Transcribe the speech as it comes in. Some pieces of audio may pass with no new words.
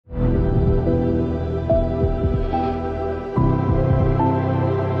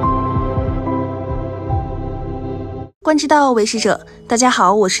观之道为师者，大家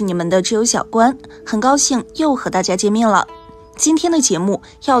好，我是你们的知友小关，很高兴又和大家见面了。今天的节目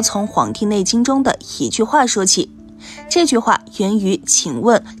要从《黄帝内经》中的一句话说起。这句话源于《请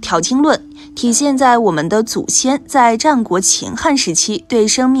问调经论》，体现在我们的祖先在战国秦汉时期对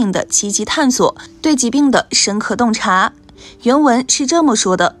生命的积极探索，对疾病的深刻洞察。原文是这么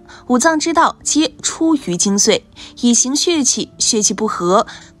说的：五脏之道皆出于经隧，以行血气，血气不和，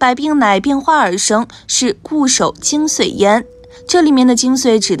百病乃变化而生，是故守经隧焉。这里面的经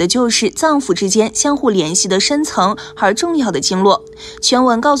隧指的就是脏腑之间相互联系的深层而重要的经络。全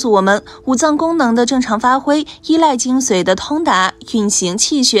文告诉我们，五脏功能的正常发挥依赖经髓的通达，运行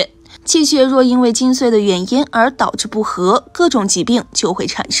气血。气血若因为经隧的原因而导致不和，各种疾病就会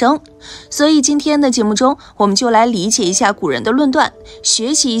产生。所以今天的节目中，我们就来理解一下古人的论断，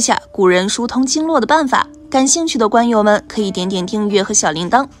学习一下古人疏通经络的办法。感兴趣的观友们可以点点订阅和小铃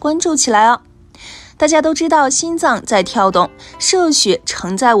铛关注起来哦。大家都知道心脏在跳动，射血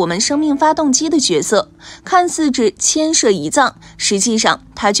承载我们生命发动机的角色，看似只牵涉一脏，实际上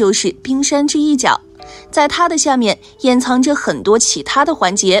它就是冰山之一角，在它的下面掩藏着很多其他的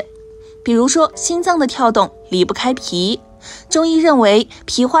环节。比如说心脏的跳动离不开脾，中医认为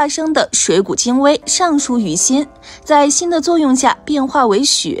脾化生的水谷精微上输于心，在心的作用下变化为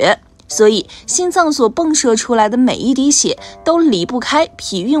血，所以心脏所迸射出来的每一滴血都离不开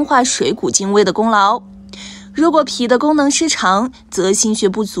脾运化水谷精微的功劳。如果脾的功能失常，则心血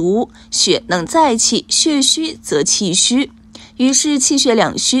不足，血能载气，血虚则气虚，于是气血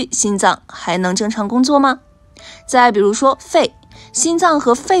两虚，心脏还能正常工作吗？再比如说肺，心脏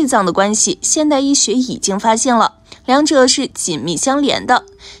和肺脏的关系，现代医学已经发现了，两者是紧密相连的。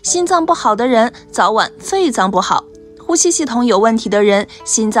心脏不好的人，早晚肺脏不好；呼吸系统有问题的人，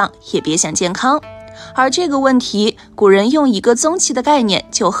心脏也别想健康。而这个问题，古人用一个宗气的概念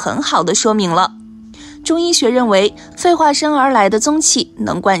就很好的说明了。中医学认为，肺化生而来的宗气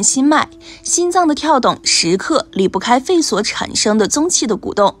能贯心脉，心脏的跳动时刻离不开肺所产生的宗气的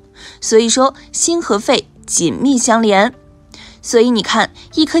鼓动，所以说心和肺紧密相连。所以你看，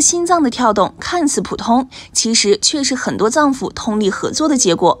一颗心脏的跳动看似普通，其实却是很多脏腑通力合作的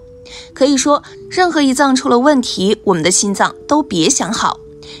结果。可以说，任何一脏出了问题，我们的心脏都别想好。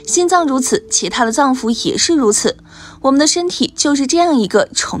心脏如此，其他的脏腑也是如此。我们的身体就是这样一个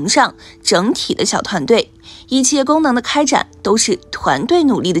崇尚整体的小团队，一切功能的开展都是团队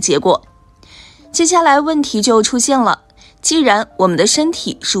努力的结果。接下来问题就出现了，既然我们的身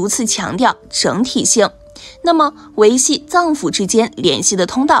体如此强调整体性，那么维系脏腑之间联系的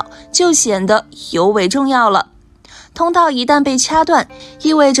通道就显得尤为重要了。通道一旦被掐断，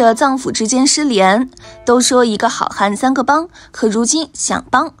意味着脏腑之间失联。都说一个好汉三个帮，可如今想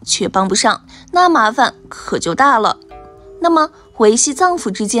帮却帮不上，那麻烦可就大了。那么维系脏腑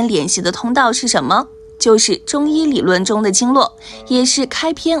之间联系的通道是什么？就是中医理论中的经络，也是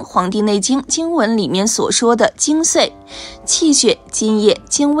开篇《黄帝内经》经文里面所说的经隧。气血、津液、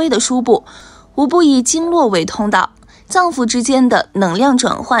精微的输布，无不以经络为通道。脏腑之间的能量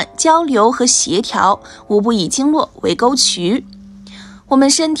转换、交流和协调，无不以经络为沟渠。我们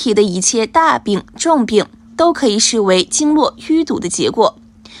身体的一切大病、重病，都可以视为经络淤堵的结果，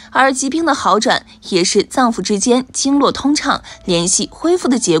而疾病的好转，也是脏腑之间经络通畅、联系恢复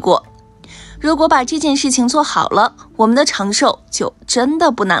的结果。如果把这件事情做好了，我们的长寿就真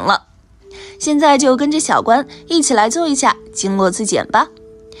的不难了。现在就跟着小关一起来做一下经络自检吧。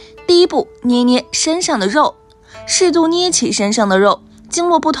第一步，捏捏身上的肉。适度捏起身上的肉，经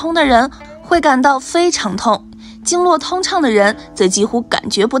络不通的人会感到非常痛，经络通畅的人则几乎感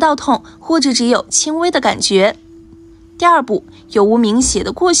觉不到痛，或者只有轻微的感觉。第二步，有无明显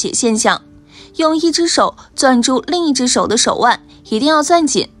的过血现象，用一只手攥住另一只手的手腕，一定要攥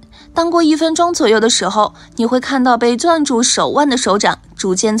紧。当过1分钟左右的时候，你会看到被攥住手腕的手掌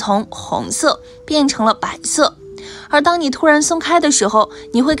逐渐从红色变成了白色。而当你突然松开的时候，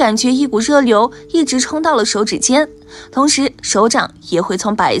你会感觉一股热流一直冲到了手指尖，同时手掌也会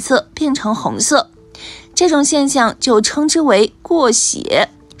从白色变成红色。这种现象就称之为过血，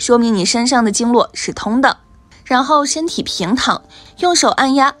说明你身上的经络是通的。然后身体平躺，用手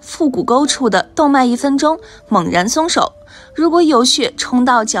按压腹股沟处的动脉1分钟，猛然松手。如果有血冲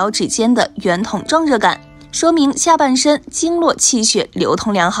到脚趾间的圆筒状热感，说明下半身经络气血流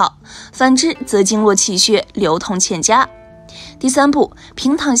通良好，反之则经络气血流通欠佳。第三步，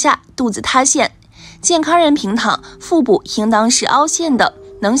平躺下肚子塌陷。健康人平躺，腹部应当是凹陷的，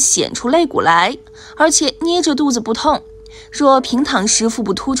能显出肋骨来，而且捏着肚子不痛。若平躺时腹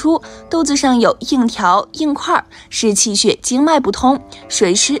部突出，肚子上有硬条、硬块，是气血经脉不通、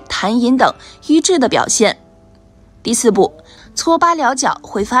水湿、痰饮等瘀滞的表现。第四步，搓8髎脚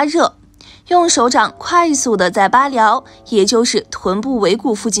会发热。用手掌快速的在八髎，也就是臀部尾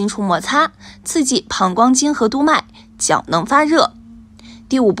骨附近处摩擦，刺激膀胱经和督脉，较能发热。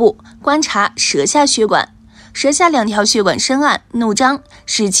第5步，观察舌下血管。舌下2条血管深暗、怒张，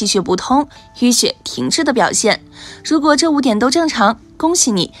是气血不通、淤血停滞的表现。如果这5点都正常，恭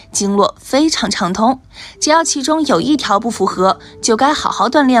喜你，经络非常畅通。只要其中有1条不符合，就该好好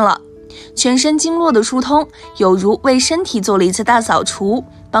锻炼了。全身经络的疏通，有如为身体做了一次大扫除，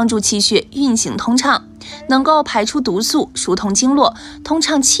帮助气血运行通畅，能够排出毒素，疏通经络，通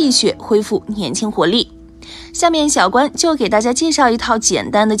畅气血，恢复年轻活力。下面小关就给大家介绍一套简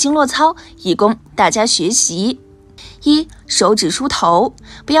单的经络操，以供大家学习。1. 手指梳头，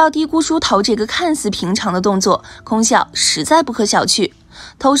不要低估梳头这个看似平常的动作，功效实在不可小觑。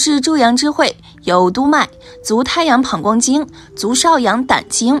头是诸阳之会，有督脉、足太阳膀胱经、足少阳胆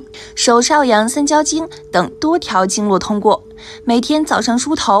经、手少阳三焦经等多条经络通过。每天早上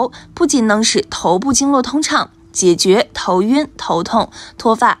梳头，不仅能使头部经络通畅，解决头晕、头痛、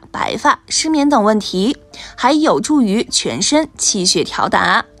脱发、白发、失眠等问题，还有助于全身气血调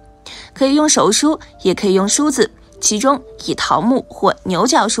达。可以用手梳，也可以用梳子，其中以桃木或牛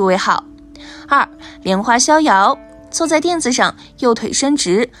角梳为好。2. 莲花逍遥，坐在垫子上，右腿伸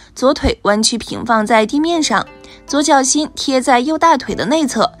直，左腿弯曲平放在地面上，左脚心贴在右大腿的内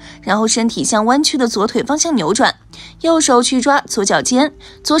侧，然后身体向弯曲的左腿方向扭转，右手去抓左脚尖，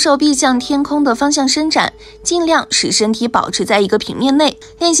左手臂向天空的方向伸展，尽量使身体保持在一个平面内。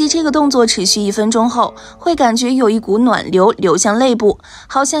练习这个动作持续1分钟后，会感觉有一股暖流流向肋部，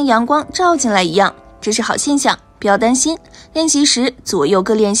好像阳光照进来一样，这是好现象，不要担心。练习时左右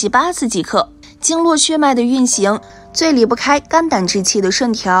各练习8次即可。经络血脉的运行最离不开肝胆之气的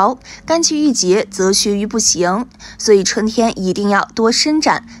顺调，肝气郁结则血瘀不行，所以春天一定要多伸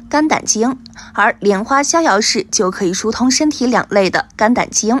展肝胆经，而莲花逍遥式就可以疏通身体2类的肝胆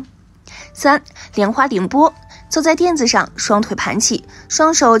经。3. 莲花凌波，坐在垫子上，双腿盘起，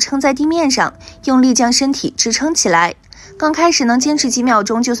双手撑在地面上，用力将身体支撑起来。刚开始能坚持几秒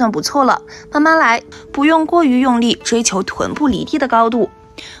钟就算不错了，慢慢来，不用过于用力追求臀部离地的高度。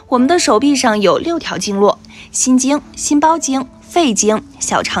我们的手臂上有6条经络：心经、心包经、肺经、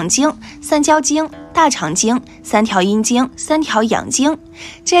小肠经、三焦经、大肠经、3条阴经、3条阳经。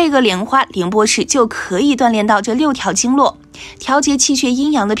这个莲花凌波式就可以锻炼到这6条经络，调节气血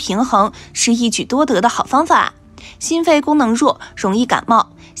阴阳的平衡是一举多得的好方法。心肺功能弱，容易感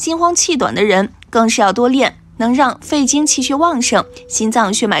冒，心慌气短的人更是要多练，能让肺经气血旺盛，心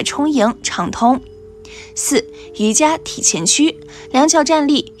脏血脉充盈畅通。4. 瑜伽体前屈，两脚站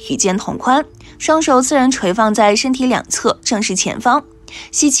立，与肩同宽，双手自然垂放在身体2侧，正视前方。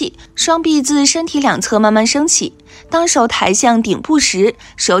吸气，双臂自身体2侧慢慢升起。当手抬向顶部时，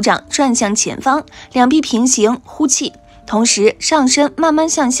手掌转向前方，两臂平行，呼气，同时上身慢慢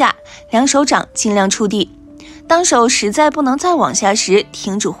向下，两手掌尽量触地。当手实在不能再往下时，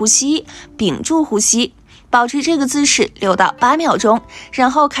停止呼吸，屏住呼吸，保持这个姿势6到8秒钟，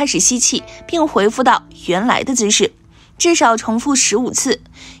然后开始吸气，并恢复到原来的姿势，至少重复15次。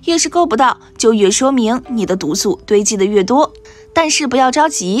越是够不到，就越说明你的毒素堆积的越多。但是不要着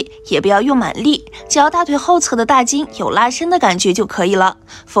急，也不要用满力，只要大腿后侧的大筋有拉伸的感觉就可以了，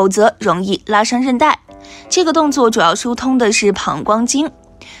否则容易拉伤韧带。这个动作主要疏通的是膀胱经。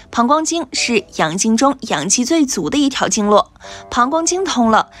膀胱经是阳经中阳气最足的一条经络，膀胱经通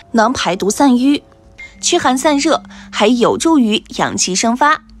了，能排毒散瘀，驱寒散热，还有助于阳气生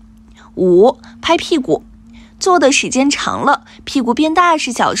发。5. 拍屁股，坐的时间长了，屁股变大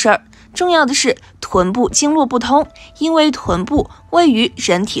是小事儿，重要的是臀部经络不通，因为臀部位于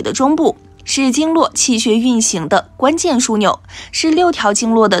人体的中部，是经络气血运行的关键枢纽，是6条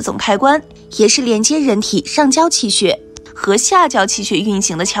经络的总开关，也是连接人体上焦气血和下焦气血运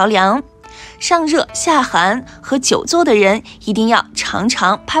行的桥梁。上热下寒和久坐的人一定要常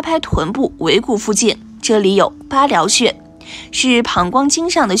常拍拍臀部尾骨附近，这里有八髎穴，是膀胱经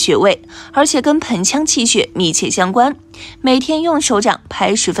上的穴位，而且跟盆腔气血密切相关，每天用手掌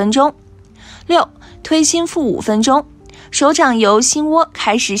拍10分钟。6. 推心腹5分钟，手掌由心窝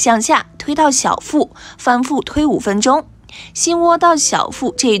开始向下推到小腹，反复推5分钟。心窝到小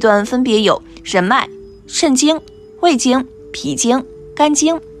腹这一段分别有人脉、肾经、胃经、脾经、肝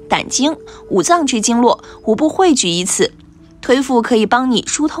经、胆经、五脏之经络5步汇聚一次。推腹可以帮你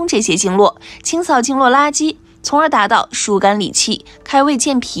疏通这些经络，清扫经络垃圾，从而达到疏肝理气、开胃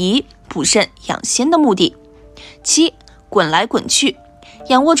健脾、补肾养心的目的。7. 滚来滚去，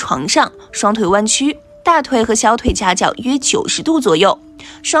仰卧床上，双腿弯曲，大腿和小腿夹角约90度左右，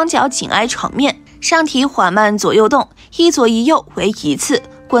双脚紧挨床面，上体缓慢左右动，一左一右为1次，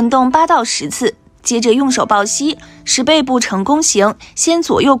滚动8到10次。接着用手抱膝，使背部成弓形，先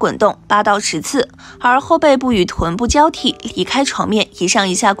左右滚动8到10次，而后背部与臀部交替，离开床面一上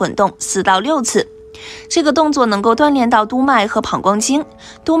一下滚动4到6次。这个动作能够锻炼到督脉和膀胱经。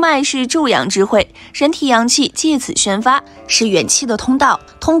督脉是助阳之会，人体阳气借此宣发，是元气的通道，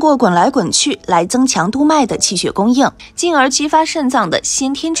通过滚来滚去来增强督脉的气血供应，进而激发肾脏的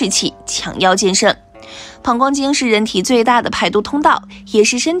先天之气，强腰健肾。膀胱经是人体最大的排毒通道，也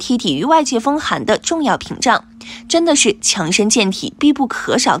是身体抵御外界风寒的重要屏障，真的是强身健体必不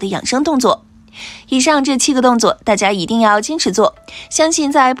可少的养生动作。以上这7个动作大家一定要坚持做，相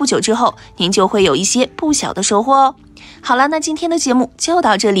信在不久之后您就会有一些不小的收获哦。好了，那今天的节目就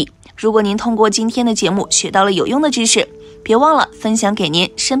到这里。如果您通过今天的节目学到了有用的知识，别忘了分享给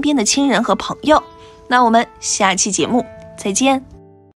您身边的亲人和朋友。那我们下期节目再见。